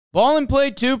Ball and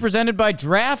Play 2 presented by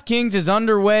DraftKings is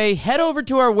underway. Head over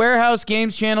to our Warehouse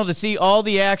Games channel to see all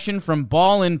the action from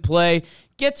Ball and Play.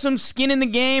 Get some skin in the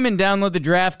game and download the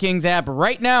DraftKings app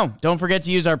right now. Don't forget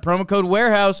to use our promo code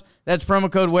WAREHOUSE. That's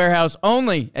promo code WAREHOUSE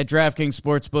only at DraftKings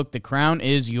Sportsbook. The crown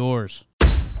is yours.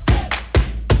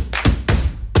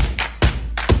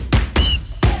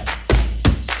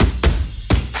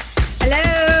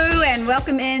 Hello and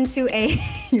welcome into a...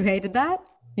 You hated that?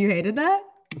 You hated that?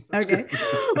 Okay.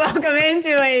 Welcome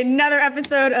into another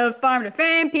episode of Farm to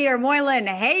Fame. Peter Moylan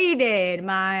hated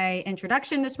my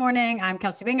introduction this morning. I'm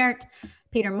Kelsey Bingert.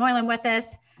 Peter Moylan with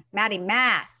us. Maddie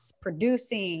Mass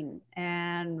producing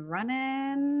and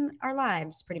running our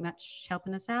lives, pretty much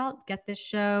helping us out, get this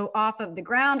show off of the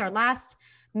ground. Our last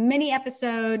mini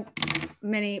episode,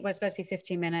 was supposed to be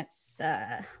 15 minutes,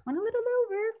 went a little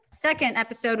over. Second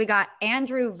episode, we got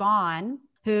Andrew Vaughn,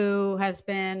 who has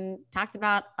been talked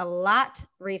about a lot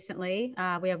recently.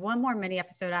 We have one more mini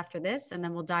episode after this, and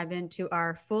then we'll dive into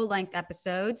our full-length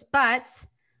episodes. But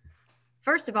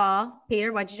first of all,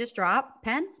 Peter, what'd you just drop?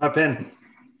 Pen? A pen.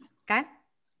 Okay.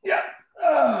 Yeah.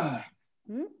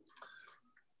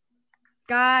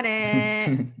 Got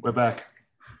it. We're back.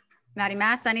 Maddie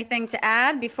Mass, anything to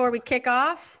add before we kick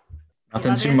off?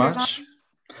 Nothing too much.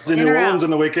 I was in New Orleans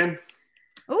on the weekend.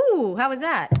 Ooh, how was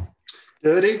that?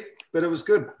 Dirty, but it was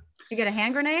good. You get a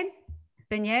hand grenade?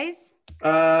 Beignets?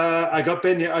 I got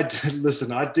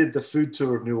beignets. I did the food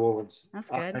tour of New Orleans. That's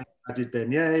good. I did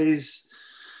beignets.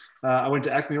 I went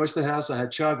to Acme Oyster House. I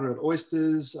had char-grilled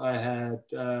oysters. I had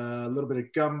a little bit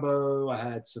of gumbo. I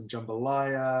had some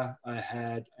jambalaya. I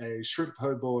had a shrimp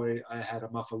po' boy. I had a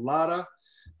muffalata.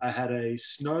 I had a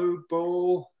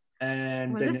snowball.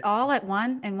 And was this all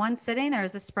in one sitting, or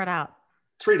is this spread out?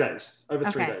 3 days, over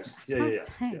 3 days. Yeah.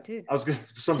 Dude. I was going to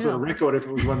some sort of record if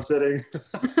it was one setting.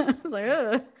 I was like,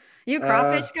 ugh. You a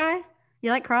crawfish guy?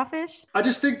 You like crawfish? I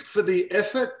just think for the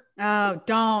effort. Oh,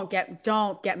 don't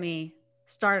get me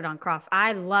started on crawfish.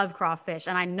 I love crawfish,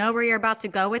 and I know where you're about to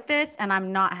go with this, and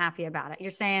I'm not happy about it.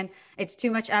 You're saying it's too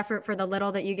much effort for the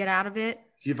little that you get out of it.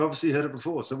 You've obviously heard it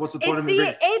before. So what's the point of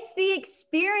it? It's the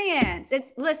experience.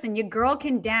 Listen, your girl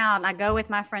can down. I go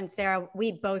with my friend Sarah.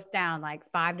 We both down like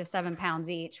 5 to 7 pounds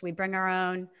each. We bring our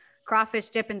own crawfish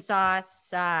dip and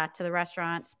sauce to the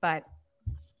restaurants, but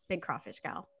big crawfish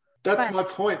gal. That's my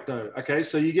point though. Okay.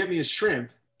 So you get me a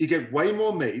shrimp, you get way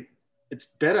more meat. It's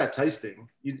better tasting.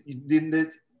 You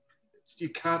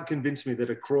can't convince me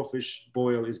that a crawfish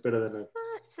boil is better than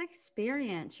It's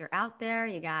experience. You're out there,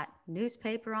 you got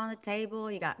newspaper on the table,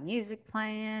 you got music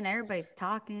playing, everybody's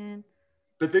talking.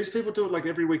 But these people do it like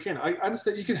every weekend. I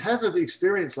understand you can have an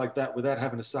experience like that without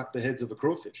having to suck the heads of a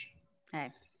crawfish.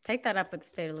 Hey, take that up with the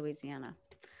state of Louisiana.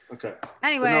 Okay.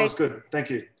 Anyway. But that was good. Thank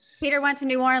you. Peter went to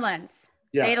New Orleans.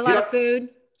 Yeah. Ate a lot of food.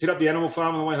 Hit up the animal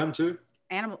farm on the way home too.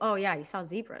 Oh yeah, you saw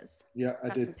zebras. Yeah, I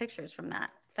did. Some pictures from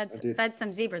that. Fed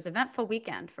some zebras. Eventful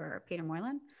weekend for Peter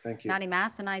Moylan. Thank you. Maddie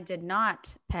Mass and I did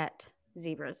not pet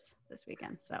zebras this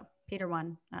weekend. So Peter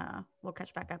won. We'll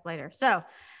catch back up later. So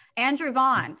Andrew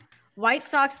Vaughn, White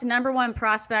Sox #1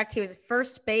 prospect. He was a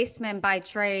first baseman by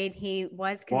trade. He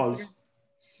was considered.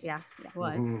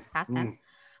 Past tense.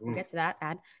 We'll get to that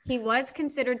ad. He was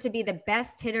considered to be the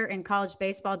best hitter in college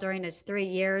baseball during his 3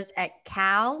 years at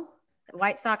Cal. The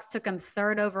White Sox took him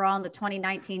 3rd overall in the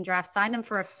 2019 draft, signed him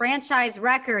for a franchise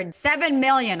record, $7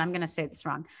 million. I'm going to say this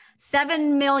wrong.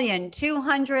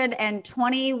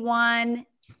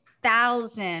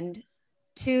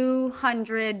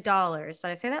 $7,221,200.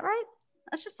 Did I say that right?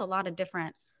 That's just a lot of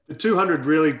different. The 200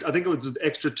 really, I think it was an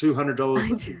extra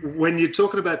 $200. When you're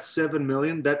talking about $7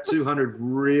 million, that 200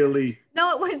 really.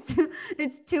 No, it's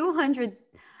 200.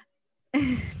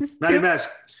 Maddie Mask,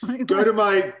 go to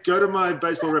my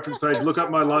baseball reference page, look up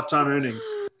my lifetime earnings.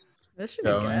 This should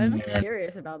be good. I'm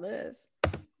curious about this.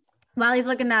 While he's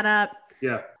looking that up,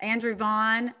 Andrew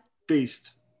Vaughn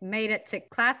beast made it to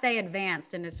Class A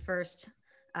Advanced in his first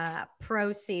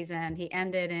pro season. He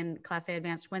ended in Class A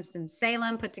Advanced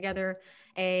Winston-Salem, put together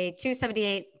a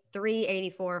 278,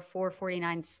 384,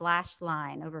 449 slash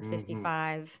line over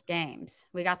 55 games.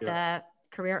 We got the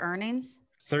career earnings.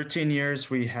 13 years,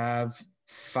 we have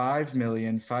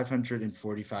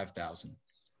 $5,545,000.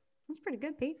 That's pretty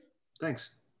good, Pete.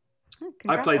 Thanks. Oh,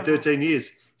 I played 13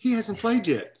 years. He hasn't played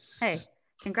yet. Hey,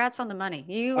 congrats on the money.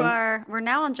 We're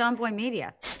now on John Boy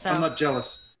Media. So I'm not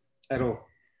jealous at all.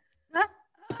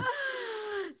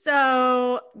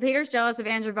 So Peter's jealous of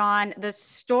Andrew Vaughn. The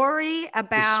story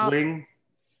about the swing.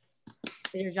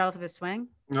 You're jealous of his swing?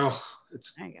 Oh,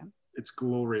 there you go. It's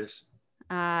glorious.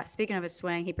 Speaking of his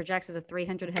swing, he projects as a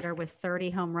 300 hitter with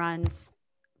 30 home runs,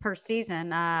 per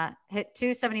season. Hit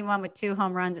 271 with 2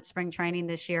 home runs at spring training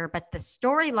this year. But the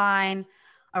storyline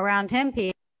around him,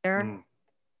 Peter,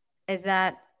 is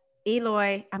that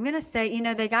Eloy, I'm going to say,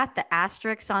 they got the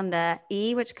asterisks on the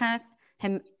E, which kind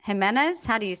of Jimenez.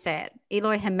 How do you say it?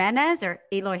 Eloy Jimenez or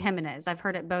Eloy Jimenez? I've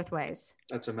heard it both ways.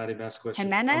 That's a Matty Mouse question.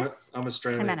 Jimenez? I'm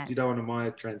Australian. Jimenez. You don't want my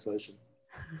translation.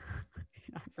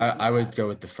 I would go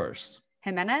with the first.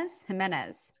 Jimenez.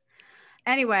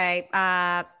 Anyway,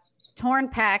 torn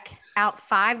pec, out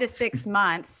 5 to 6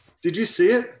 months. Did you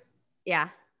see it? Yeah.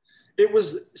 It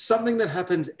was something that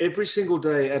happens every single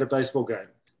day at a baseball game.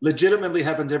 Legitimately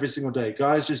happens every single day.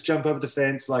 Guys just jump over the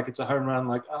fence like it's a home run,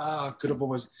 like, could have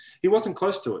almost. He wasn't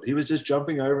close to it. He was just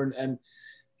jumping over and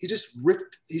he just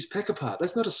ripped his pec apart.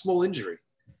 That's not a small injury.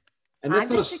 And that's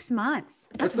 5 to 6 months.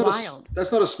 That's wild.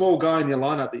 That's not a small guy in your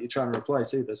lineup that you're trying to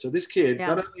replace either. So this kid,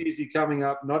 not only is he coming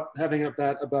up, not having a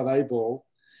bat above A ball,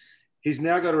 he's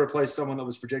now got to replace someone that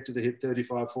was projected to hit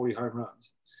 35, 40 home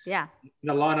runs. Yeah. In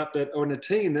a lineup or in a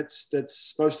team that's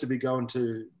supposed to be going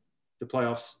to the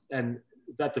playoffs and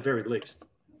at the very least.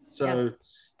 So,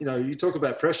 you talk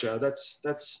about pressure. That's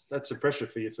a pressure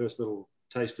for your first little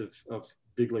taste of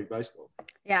big league baseball.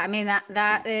 Yeah, I mean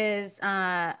that is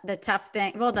the tough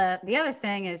thing. Well, the other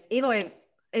thing is Eloy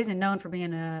isn't known for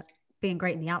being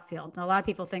great in the outfield. A lot of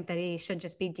people think that he should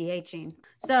just be DHing.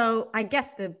 So I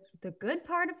guess the good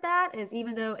part of that is,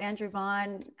 even though Andrew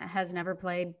Vaughn has never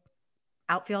played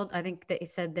outfield, I think that he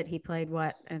said that he played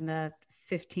in the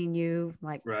 15U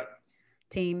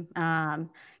team.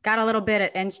 Got a little bit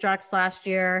at Instructs last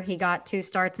year. He got 2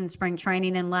 starts in spring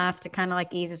training and left to kind of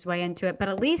ease his way into it. But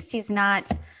at least he's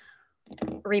not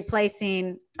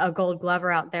replacing a Gold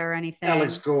Glover out there or anything.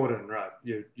 Alex Gordon, right?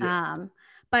 Yeah.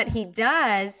 But he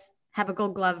does have a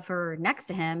Gold Glover next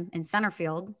to him in center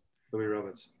field, Louis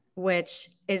Roberts, which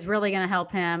is really going to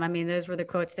help him. I mean, those were the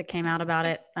quotes that came out about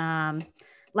it.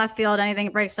 Left field, anything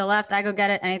that breaks to left, I go get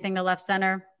it. Anything to left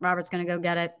center, Robert's going to go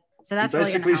get it. So that's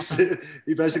really going to help him.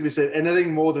 He basically said,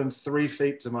 anything more than 3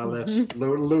 feet to my left,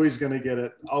 Louis is going to get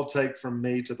it. I'll take from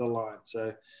me to the line.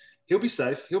 So he'll be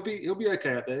safe. He'll be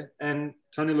okay out there. And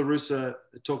Tony La Russa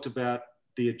talked about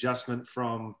the adjustment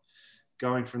from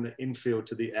going from the infield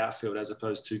to the outfield as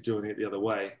opposed to doing it the other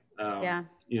way.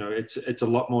 It's a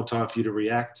lot more time for you to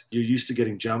react. You're used to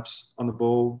getting jumps on the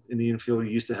ball in the infield.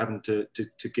 You're used to having to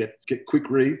get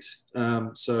quick reads.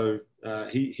 So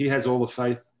he has all the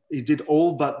faith. He did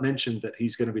all but mention that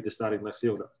he's going to be the starting left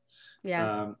fielder.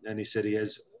 Yeah. And he said he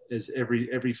has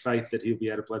every faith that he'll be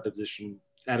able to play the position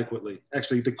adequately.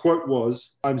 Actually, the quote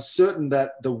was, "I'm certain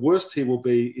that the worst he will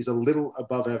be is a little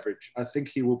above average. I think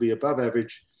he will be above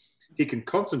average. He can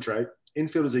concentrate.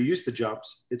 Infielders are used to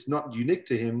jumps. It's not unique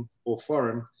to him or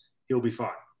foreign. He'll be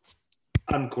fine."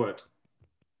 Unquote.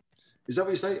 Is that what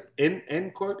you say?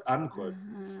 End quote? Unquote?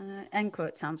 End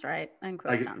quote sounds right. End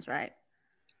quote sounds right.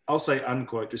 I'll say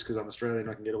unquote just because I'm Australian.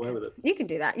 I can get away with it. You can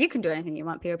do that. You can do anything you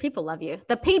want, Peter. People love you.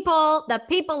 The people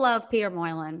love Peter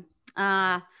Moylan.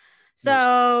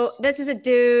 So this is a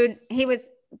dude. He was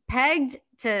pegged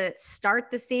to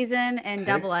start the season in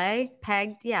AA.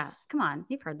 Pegged. Yeah. Come on.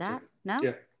 You've heard that. No?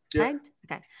 Yeah. Pegged?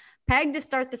 Okay. Pegged to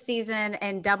start the season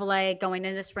in AA going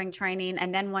into spring training.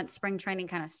 And then once spring training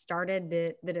kind of started,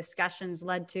 the discussions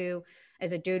led to,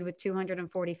 as a dude with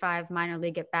 245 minor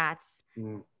league at bats,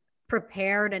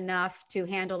 prepared enough to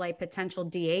handle a potential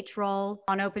DH role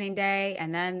on opening day.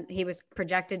 And then he was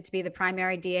projected to be the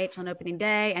primary DH on opening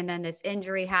day. And then this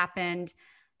injury happened.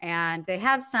 And they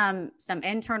have some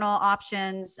internal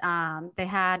options. They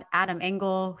had Adam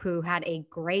Engel, who had a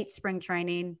great spring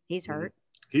training. He's hurt.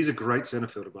 He's a great center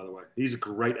fielder, by the way. He's a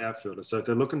great outfielder. So if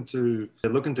they're looking to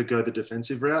go the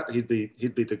defensive route, he'd be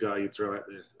the guy you'd throw out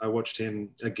there. I watched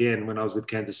him again when I was with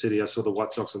Kansas City. I saw the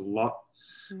White Sox a lot,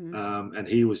 and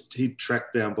he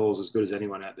tracked down balls as good as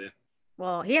anyone out there.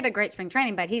 Well, he had a great spring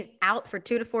training, but he's out for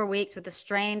 2 to 4 weeks with a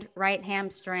strained right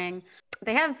hamstring.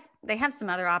 They have some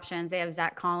other options. They have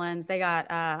Zach Collins. They got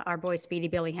our boy Speedy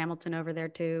Billy Hamilton over there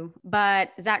too.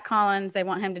 But Zach Collins, they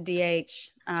want him to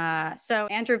DH. So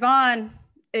Andrew Vaughn,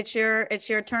 it's your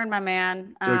turn, my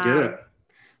man. Go get it.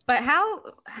 But how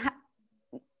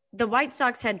the White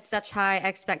Sox had such high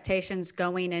expectations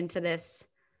going into this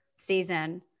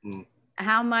season.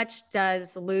 How much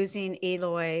does losing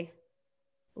Eloy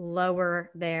lower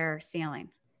their ceiling?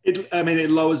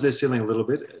 It lowers their ceiling a little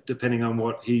bit, depending on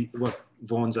what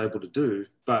Vaughn's able to do.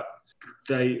 But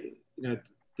the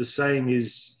saying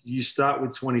is, you start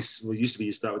with 20. Well, it used to be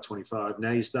you start with 25.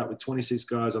 Now you start with 26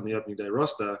 guys on the opening day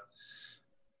roster.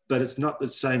 But it's not the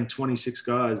same 26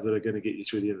 guys that are going to get you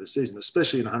through the end of the season,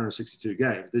 especially in 162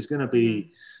 games. There's going to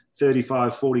be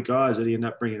 35, 40 guys that you end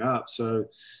up bringing up. So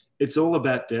it's all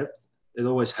about depth. It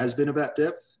always has been about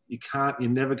depth. You're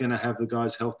never going to have the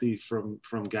guys healthy from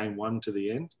game one to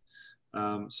the end.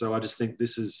 So I just think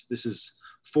this is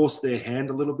forced their hand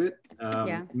a little bit.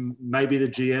 Maybe the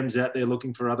GM's out there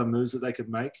looking for other moves that they could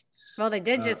make. Well, they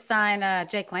did just sign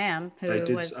Jake Lamb, who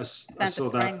spent the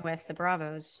spring with the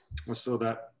Bravos. I saw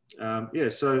that.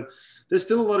 So there's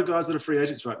still a lot of guys that are free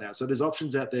agents right now. So there's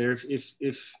options out there.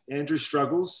 If Andrew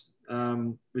struggles,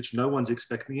 which no one's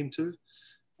expecting him to,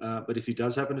 but if he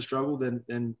does happen to struggle, then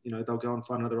they'll go and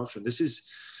find another option. This is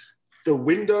the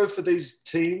window for these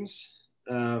teams.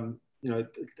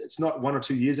 It's not 1 or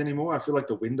 2 years anymore. I feel like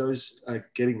the windows are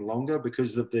getting longer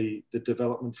because of the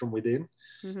development from within.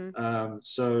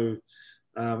 Mm-hmm.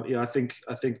 I think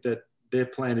that their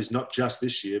plan is not just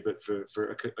this year, but for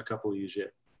a couple of years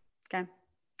yet. Okay.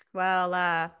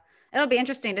 Well, it'll be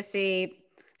interesting to see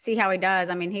how he does.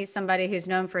 I mean, he's somebody who's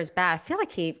known for his bat. I feel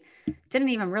like he didn't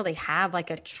even really have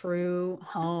like a true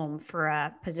home for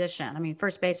a position. I mean,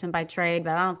 first baseman by trade,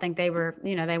 but I don't think they were,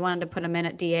 they wanted to put him in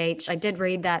at DH. I did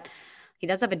read that he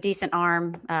does have a decent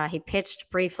arm. He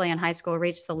pitched briefly in high school,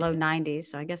 reached the low 90s.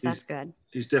 So I guess that's good.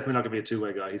 He's definitely not going to be a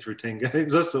two-way guy. He threw 10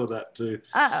 games. I saw that too.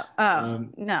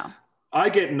 No. I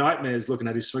get nightmares looking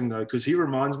at his swing though, because he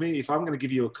reminds me, if I'm going to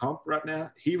give you a comp right now,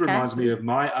 he reminds me of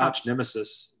my arch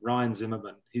nemesis, Ryan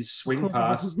Zimmerman. His swing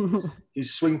path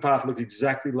looks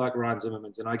exactly like Ryan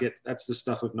Zimmerman's. And that's the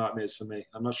stuff of nightmares for me.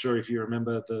 I'm not sure if you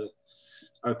remember the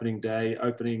opening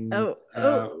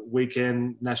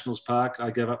weekend, Nationals Park.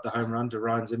 I gave up the home run to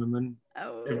Ryan Zimmerman.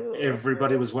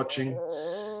 Everybody was watching.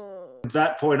 From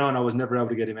that point on, I was never able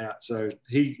to get him out. So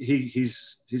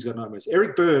he's got nightmares.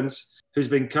 Eric Burns, who's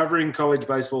been covering college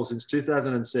baseball since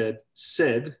 2000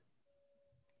 said,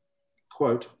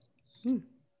 quote,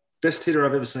 best hitter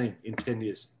I've ever seen in 10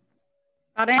 years.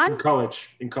 In college.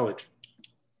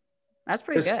 That's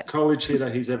pretty good. Best college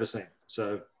hitter he's ever seen.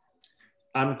 So,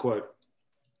 unquote.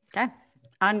 Okay.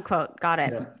 Unquote. Got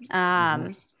it. Yeah.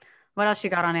 What else you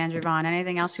got on Andrew Vaughn?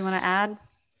 Anything else you want to add?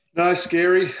 No,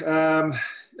 scary.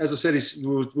 As I said,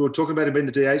 we were talking about him being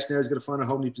the DH. Now he's got to find a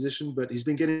whole new position, but he's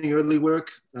been getting early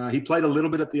work. He played a little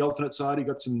bit at the alternate side. He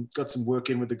got some work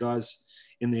in with the guys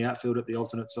in the outfield at the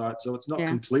alternate side. So it's not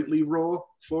completely raw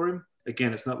for him.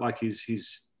 Again, it's not like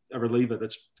he's a reliever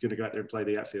that's going to go out there and play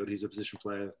the outfield. He's a position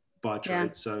player by trade.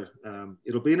 Yeah. So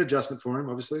it'll be an adjustment for him,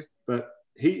 obviously. But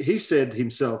he said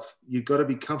himself, you've got to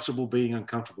be comfortable being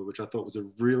uncomfortable, which I thought was a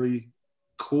really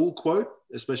cool quote,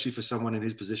 especially for someone in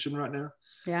his position right now.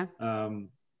 Yeah.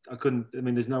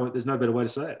 There's no better way to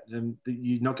say it. And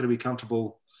you're not going to be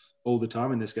comfortable all the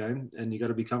time in this game, and you got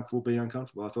to be comfortable being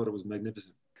uncomfortable. I thought it was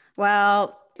magnificent.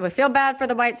 Well, we feel bad for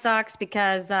the White Sox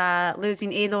because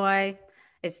losing Eloy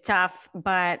is tough,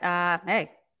 but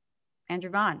hey, Andrew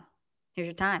Vaughn, here's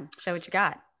your time. Show what you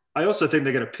got. I also think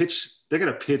they're going to pitch. They're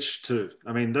going to pitch too.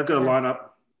 I mean, they've got a lineup: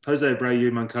 Jose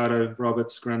Abreu, Moncada,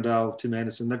 Roberts, Grandal, Tim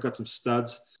Anderson. They've got some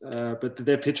studs, but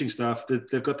their pitching staff.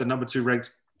 They've got the number 2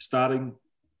 ranked starting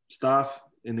staff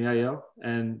in the AL,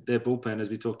 and their bullpen, as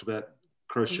we talked about,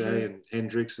 Crochet and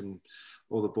Hendricks and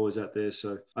all the boys out there.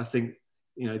 So I think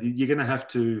you're going to have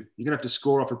to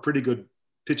score off a pretty good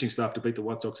pitching staff to beat the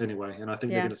White Sox anyway, and I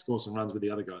think they're going to score some runs with the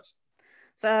other guys.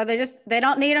 So they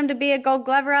don't need him to be a Gold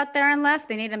Glover out there in left.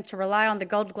 They need him to rely on the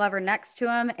Gold Glover next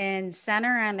to him in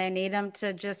center, and they need him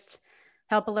to just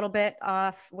help a little bit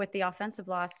off with the offensive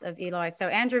loss of Eloy. So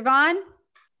Andrew Vaughn,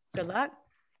 good luck.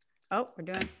 Oh, we're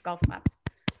doing golf clap.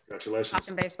 Congratulations.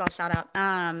 Talking baseball, shout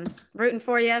out. Rooting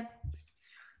for you.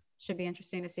 Should be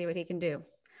interesting to see what he can do.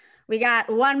 We got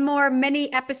one more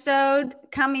mini episode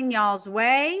coming y'all's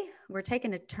way. We're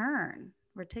taking a turn.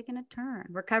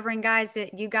 We're covering guys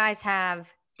that you guys have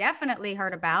definitely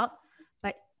heard about,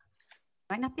 but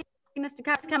might not be us to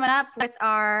cover. Coming up with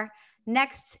our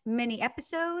next mini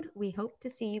episode. We hope to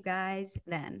see you guys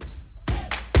then.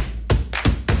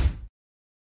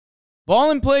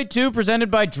 Ball and Play 2 presented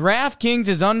by DraftKings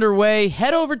is underway.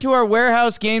 Head over to our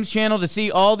Warehouse Games channel to see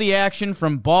all the action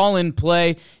from Ball and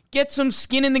Play. Get some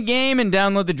skin in the game and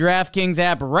download the DraftKings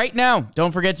app right now.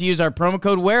 Don't forget to use our promo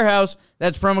code WAREHOUSE.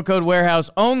 That's promo code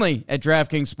WAREHOUSE only at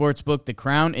DraftKings Sportsbook. The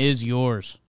crown is yours.